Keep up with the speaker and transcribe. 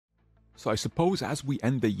So I suppose as we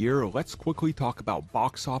end the year, let's quickly talk about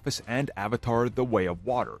box office and Avatar: The Way of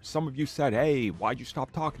Water. Some of you said, hey, why'd you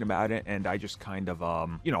stop talking about it? And I just kind of,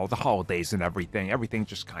 the holidays and everything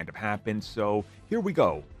just kind of happened. So here we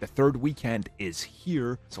go. The third weekend is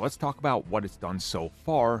here. So let's talk about what it's done so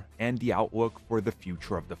far and the outlook for the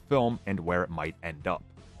future of the film and where it might end up.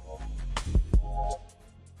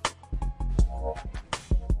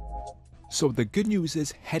 So the good news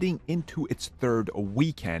is, heading into its third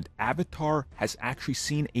weekend, Avatar has actually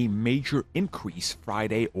seen a major increase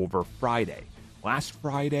Friday over Friday. Last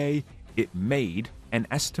Friday, it made an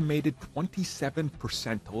estimated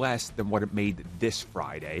 27% less than what it made this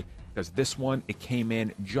Friday, because this one, it came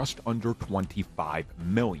in just under 25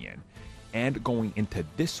 million. And going into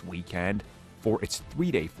this weekend, for its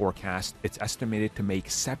 3-day forecast, it's estimated to make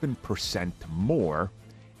 7% more,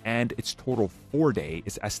 and its total 4-day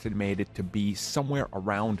is estimated to be somewhere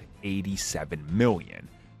around 87 million.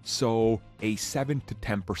 So a 7 to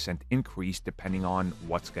 10% increase depending on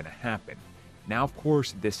what's going to happen. Now, of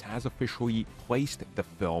course, this has officially placed the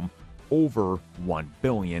film over 1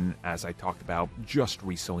 billion, as I talked about just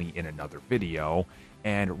recently in another video,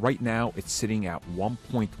 and right now it's sitting at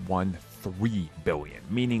 1.13 billion,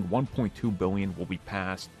 meaning 1.2 billion will be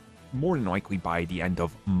passed more than likely by the end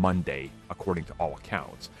of Monday, according to all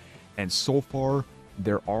accounts. And so far,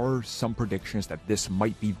 there are some predictions that this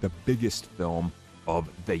might be the biggest film of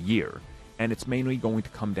the year. And it's mainly going to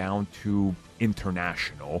come down to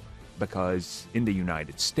international, because in the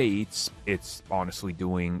United States, it's honestly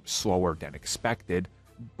doing slower than expected.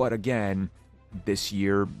 But again, this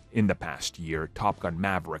year, in the past year, Top Gun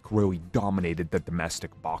Maverick really dominated the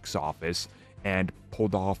domestic box office and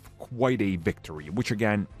pulled off quite a victory, which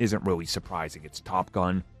again isn't really surprising. It's Top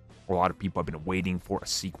Gun. A lot of people have been waiting for a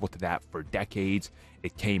sequel to that for decades.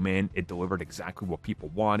 It came in, it delivered exactly what people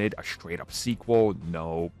wanted, a straight up sequel,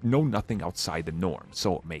 nothing outside the norm,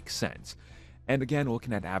 so it makes sense. And again,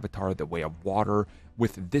 looking at Avatar: The Way of Water,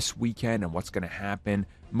 with this weekend and what's going to happen,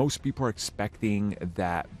 most people are expecting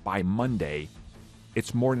that by Monday,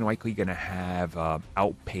 it's more than likely going to have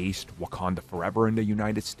outpaced Wakanda Forever in the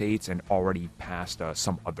United States and already passed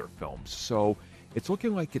some other films. So it's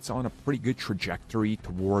looking like it's on a pretty good trajectory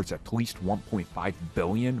towards at least 1.5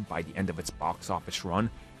 billion by the end of its box office run.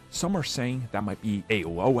 Some are saying that might be a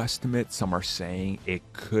low estimate. Some are saying it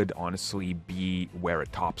could honestly be where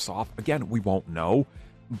it tops off. Again, we won't know,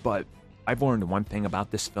 but I've learned one thing about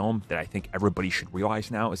this film that I think everybody should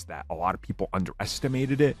realize now is that a lot of people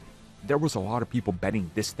underestimated it. There was a lot of people betting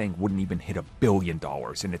this thing wouldn't even hit $1 billion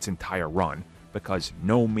in its entire run, because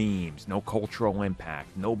no memes, no cultural impact,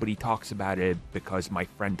 nobody talks about it because my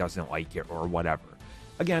friend doesn't like it or whatever.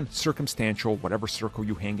 Again, circumstantial, whatever circle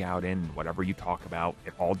you hang out in, whatever you talk about,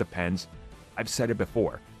 it all depends. I've said it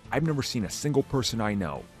before, I've never seen a single person I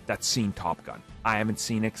know that's seen Top Gun. I haven't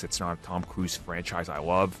seen it because it's not a Tom Cruise franchise I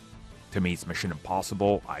love. To me, it's Mission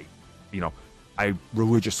Impossible. I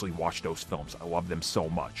religiously watch those films. I love them so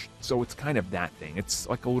much. So it's kind of that thing. It's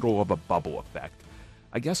like a little of a bubble effect.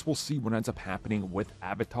 I guess we'll see what ends up happening with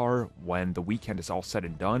Avatar when the weekend is all said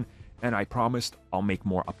and done. And I promised I'll make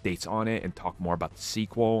more updates on it and talk more about the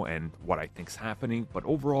sequel and what I think's happening. But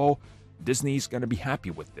overall, Disney's going to be happy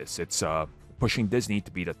with this. It's pushing Disney to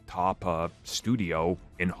be the top studio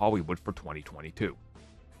in Hollywood for 2022.